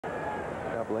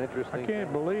couple of interesting I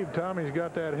can't believe Tommy's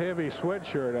got that heavy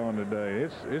sweatshirt on today.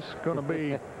 It's going to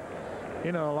be,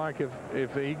 you know, like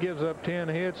if he gives up 10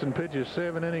 hits and pitches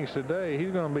 7 innings today,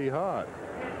 he's going to be hot.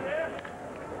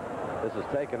 This is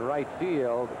taken right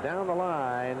field down the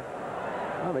line.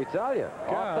 Let me tell you,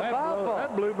 off the foul ball.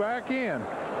 That blew back in.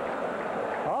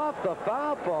 Off the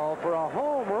foul ball for a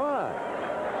home run.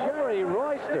 Jerry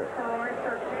Royster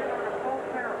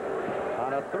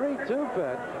on a 3-2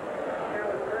 pitch.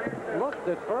 Looked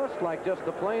at first like just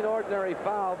a plain ordinary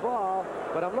foul ball,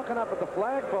 but I'm looking up at the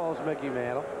flagpoles, Mickey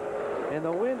Mantle, and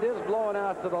the wind is blowing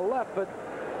out to the left, but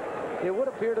it would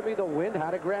appear to be the wind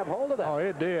had to grab hold of that. Oh,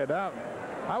 it did.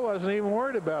 I wasn't even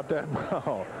worried about that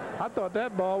ball. I thought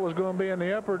that ball was going to be in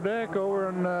the upper deck over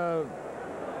in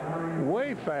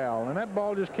way foul, and that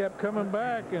ball just kept coming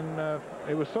back, and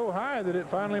it was so high that it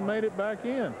finally made it back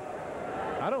in.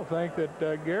 I don't think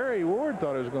that Gary Ward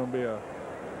thought it was going to be a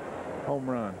home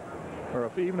run or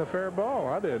even a fair ball.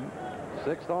 I didn't.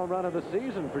 6th home run of the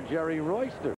season for Jerry Royster.